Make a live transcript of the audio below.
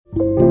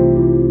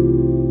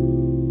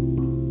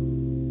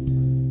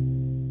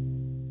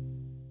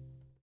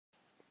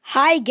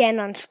Hi again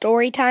on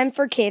Storytime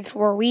for Kids,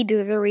 where we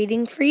do the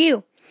reading for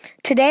you.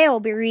 Today I'll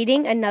be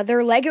reading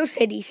another Lego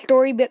City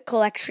storybook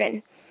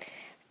collection,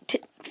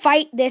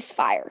 Fight This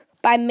Fire,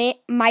 by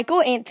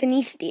Michael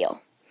Anthony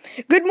Steele.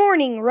 "Good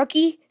morning,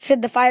 Rookie,"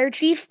 said the fire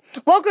chief.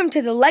 "Welcome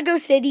to the Lego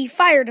City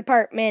Fire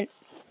Department."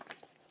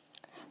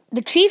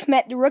 The chief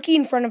met the rookie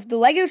in front of the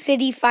Lego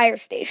City fire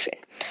station.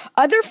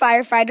 Other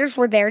firefighters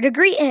were there to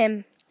greet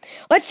him.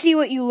 "Let's see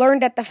what you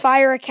learned at the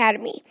fire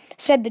academy,"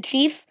 said the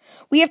chief.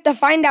 "We have to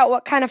find out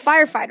what kind of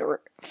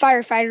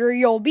firefighter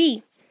you'll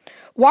be."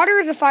 "Water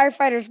is a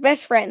firefighter's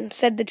best friend,"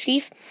 said the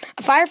chief.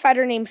 A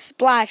firefighter named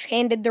Splash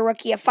handed the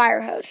rookie a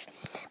fire hose.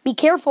 "Be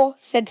careful,"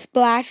 said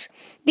Splash.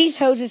 "These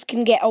hoses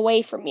can get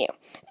away from you."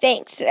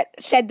 "Thanks,"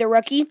 said the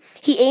rookie.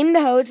 He aimed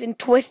the hose and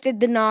twisted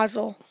the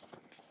nozzle.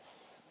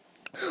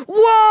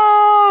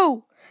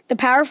 Whoa! The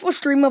powerful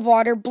stream of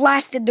water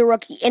blasted the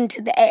rookie into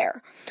the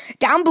air.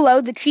 Down below,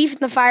 the chief and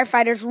the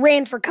firefighters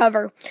ran for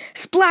cover.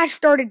 Splash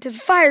started to the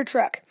fire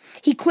truck.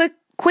 He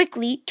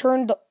quickly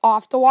turned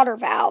off the water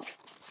valve.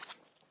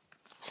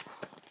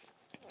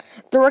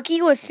 The rookie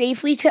was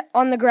safely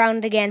on the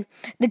ground again.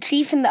 The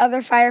chief and the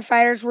other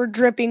firefighters were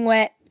dripping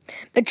wet.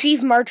 The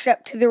chief marched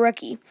up to the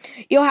rookie.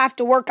 "You'll have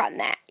to work on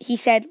that," he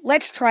said.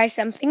 "Let's try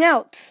something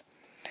else."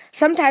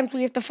 "Sometimes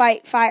we have to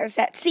fight fires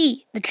at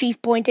sea." The chief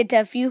pointed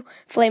to a few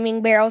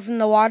flaming barrels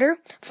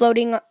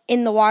floating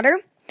in the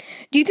water.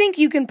 "Do you think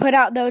you can put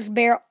out those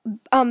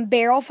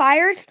barrel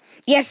fires?"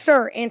 "Yes,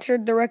 sir,"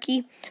 answered the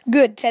rookie.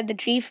 "Good," said the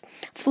chief.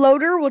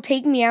 "Floater will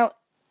take me out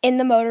in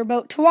the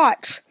motorboat to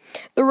watch."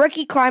 The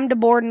rookie climbed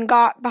aboard and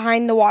got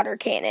behind the water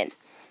cannon.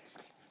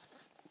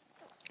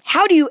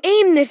 "How do you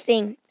aim this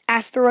thing?"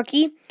 asked the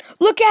rookie.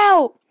 "Look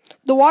out!"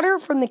 The water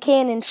from the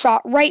cannon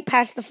shot right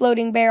past the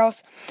floating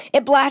barrels.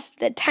 It blasted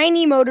the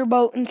tiny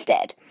motorboat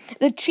instead.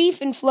 The chief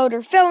and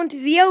floater fell into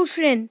the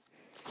ocean.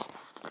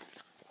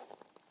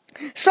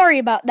 "Sorry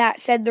about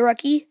that," said the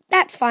rookie.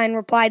 "That's fine,"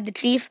 replied the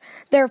chief.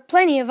 "There are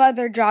plenty of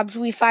other jobs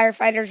we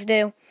firefighters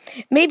do.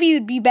 Maybe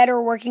you'd be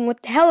better working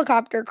with the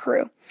helicopter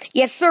crew."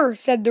 "Yes, sir,"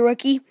 said the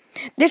rookie.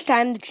 This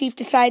time the chief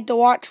decided to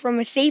watch from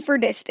a safer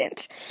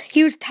distance.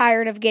 He was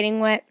tired of getting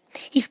wet.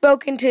 He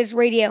spoke into his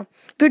radio.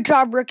 "Good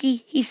job,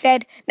 rookie," he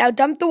said. "Now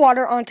dump the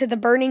water onto the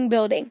burning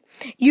building.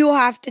 You'll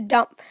have to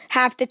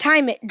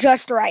time it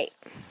just right."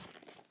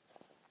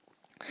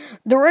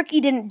 The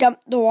rookie didn't dump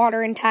the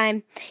water in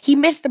time. He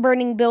missed the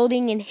burning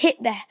building and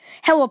hit the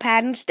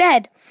helipad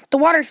instead. The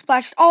water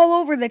splashed all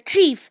over the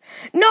chief.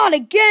 "Not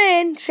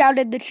again!"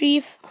 shouted the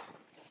chief.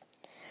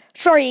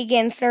 "Sorry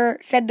again, sir,"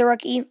 said the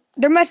rookie.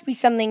 "There must be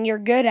something you're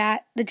good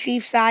at." The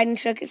chief sighed and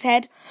shook his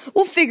head.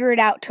 "We'll figure it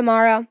out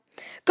tomorrow.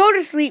 Go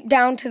to sleep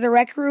down to the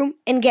rec room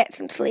and get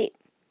some sleep."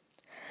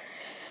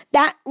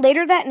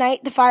 Later that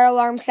night, the fire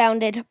alarm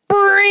sounded.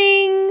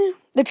 Bring!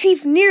 The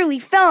chief nearly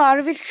fell out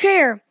of his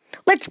chair.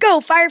 "Let's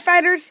go,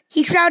 firefighters,"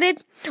 he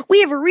shouted.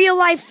 "We have a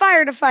real-life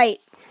fire to fight."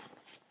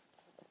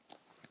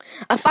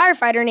 A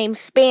firefighter named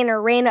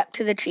Spanner ran up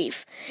to the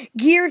chief.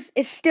 "Gears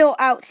is still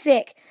out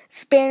sick,"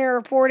 Spanner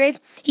reported.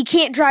 "He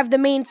can't drive the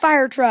main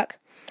fire truck."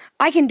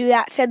 "I can do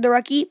that," said the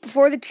rookie.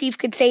 Before the chief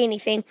could say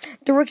anything,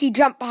 the rookie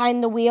jumped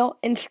behind the wheel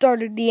and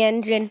started the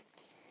engine.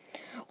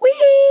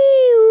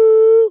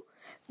 Whee-oo!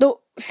 The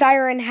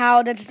siren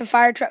howled as the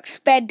fire truck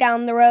sped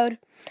down the road.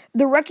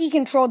 The rookie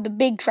controlled the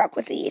big truck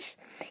with ease.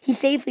 He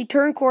safely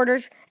turned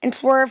corners and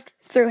swerved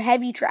through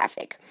heavy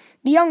traffic.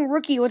 The young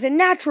rookie was a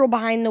natural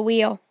behind the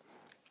wheel.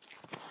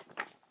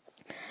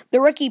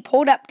 The rookie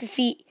pulled up to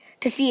see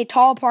a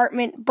tall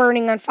apartment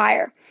burning on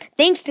fire.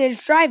 Thanks to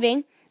his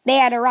driving, they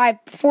had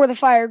arrived before the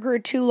fire grew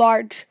too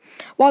large.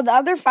 While the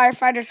other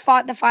firefighters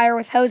fought the fire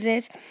with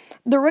hoses,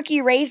 the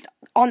rookie raised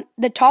on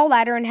the tall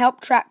ladder and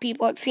helped trap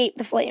people escape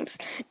the flames.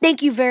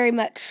 "Thank you very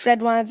much,"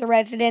 said one of the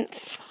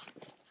residents.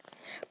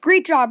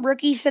 "Great job,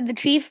 rookie," said the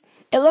chief.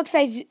 "It looks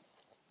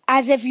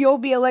as if you'll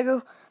be a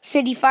Lego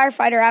City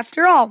firefighter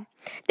after all."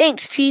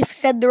 "Thanks, chief,"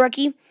 said the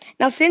rookie.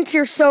 "Now, since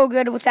you're so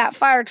good with that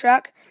fire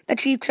truck," the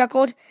chief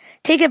chuckled,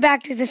 "take it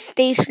back to the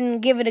station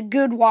and give it a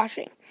good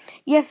washing."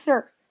 "Yes,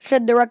 sir,"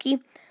 said the rookie.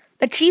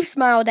 The chief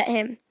smiled at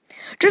him.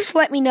 "Just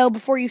let me know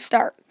before you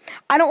start.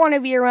 I don't want to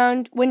be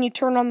around when you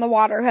turn on the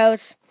water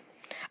hose."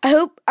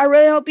 I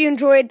really hope you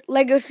enjoyed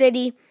Lego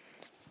City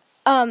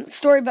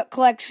storybook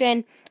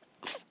collection,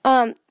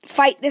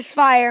 Fight This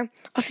Fire.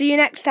 I'll see you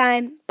next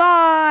time.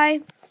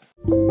 Bye!